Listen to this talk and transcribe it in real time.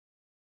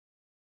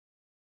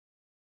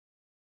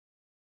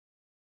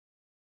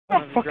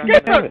Oh,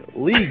 damn it.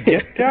 Lee,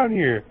 get down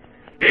here.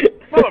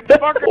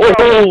 Motherfucker,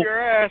 oh. your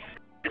ass.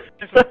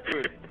 Some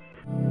food.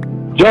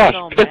 Josh,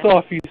 piss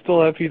off, you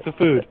stole that piece of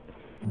food.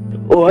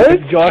 What?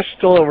 If Josh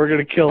stole it, we're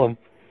gonna kill him.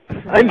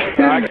 I didn't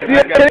see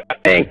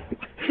anything.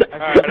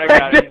 Alright, I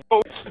got it.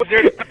 Oh,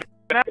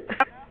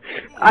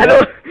 I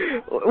don't...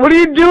 What are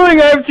you doing?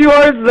 I have 2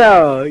 hearts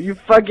now, you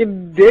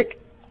fucking dick.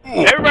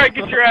 everybody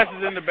get your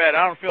asses into bed.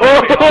 I don't feel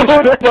like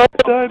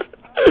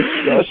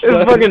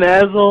You fucking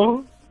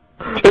asshole.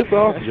 Piss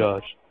off,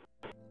 Josh.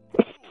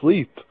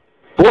 Sleep.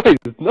 Boys,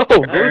 no,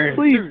 go to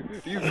sleep.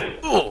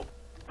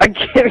 I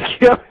can't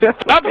get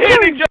up. Stop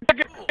hitting Jack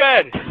in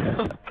bed!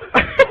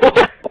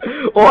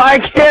 Why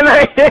can't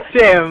I hit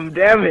him?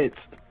 Damn it.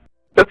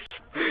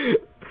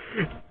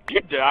 You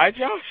die,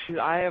 Josh?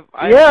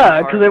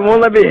 Yeah, because they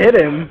won't let me hit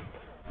him.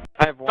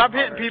 Stop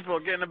hitting people,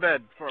 get into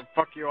bed before I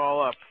fuck you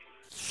all up.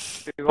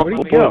 Where do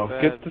you go?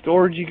 Get this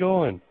orgy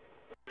going.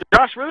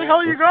 Josh, where the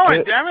hell are you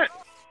going, damn it?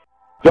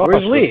 Josh,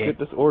 Where's Lee? Let's get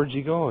this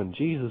orgy going.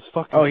 Jesus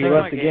fucking Oh, he Christ.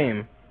 left the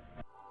game.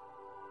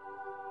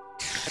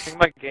 I think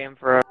my game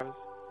froze.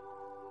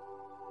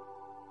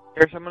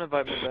 Here, someone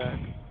invite me back.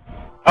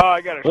 Oh,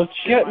 I gotta Let's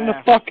get in the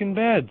fucking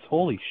beds.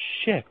 Holy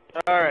shit.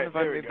 Alright,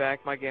 Invite me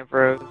back, my game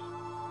froze.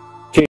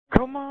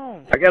 Come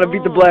on! I gotta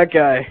beat the black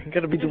guy. I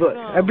gotta beat the black.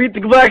 I beat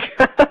the black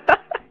guy.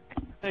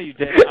 No, you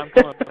didn't. I'm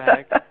coming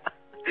back.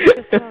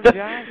 Get some,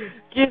 Josh.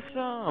 Get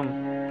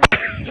some.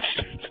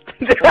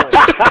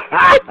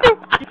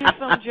 Get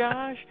some,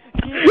 Josh.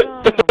 Get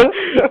some.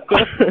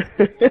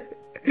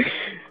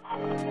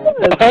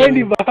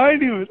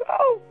 Behind you.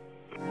 Oh.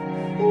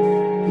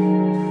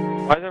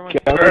 Why is everyone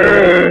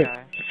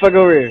Fuck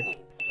over here.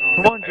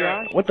 Come on,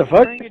 Josh. What the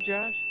fuck? Bring it,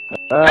 Josh.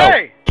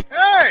 Hey!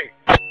 Hey!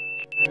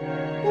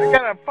 I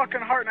got a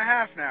fucking heart and a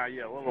half now,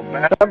 you little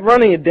bastard. Stop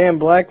running, you damn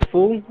black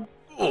fool.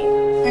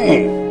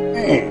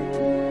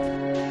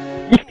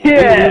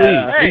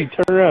 Yeah! Hey,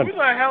 turn around. who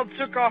the hell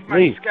took off my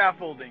Lee.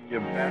 scaffolding, you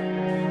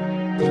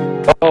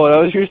bastard? Oh, that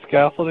was your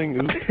scaffolding?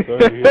 Oops,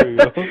 sorry, here we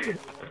go.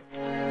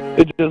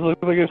 It just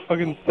looks like a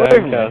fucking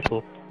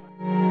sandcastle.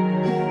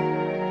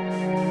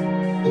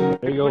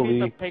 There you go,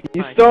 Lee.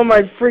 You stole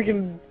my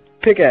freaking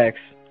pickaxe.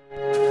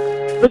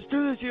 Let's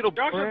do this, you little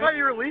Josh, I thought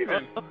you were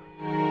leaving.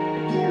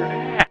 Your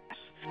ass.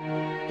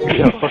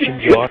 Yeah, fucking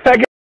Josh.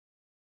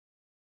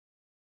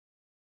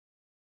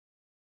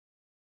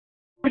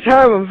 Every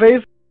time I'm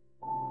facing.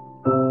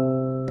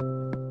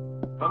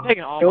 I'm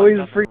taking all Always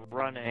my stuff and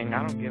running. I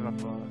don't give a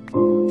fuck.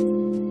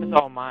 It's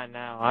all mine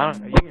now. I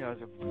don't. You guys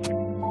are.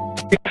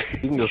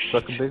 You can go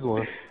suck a big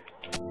one.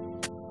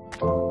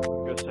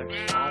 Go suck a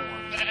small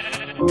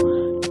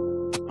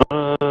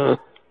one.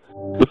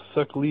 Go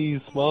suck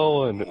Lee's small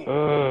one. You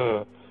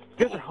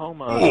guys are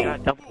homos. You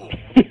got double.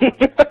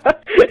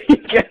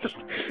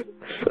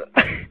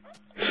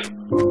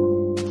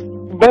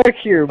 Back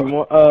here,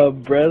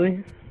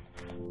 Bradley.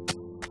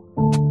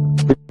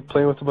 You're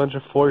playing with a bunch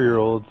of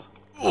 4-year-olds.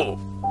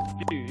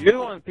 Dude, you're the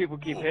one people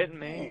keep hitting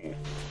me.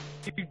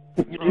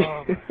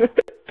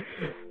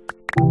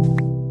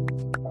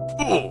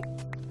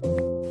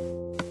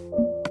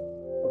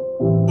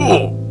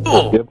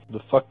 Yep, the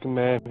fucking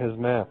man has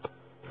map.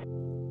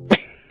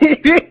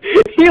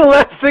 He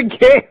left the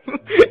game.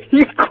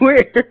 You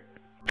queer.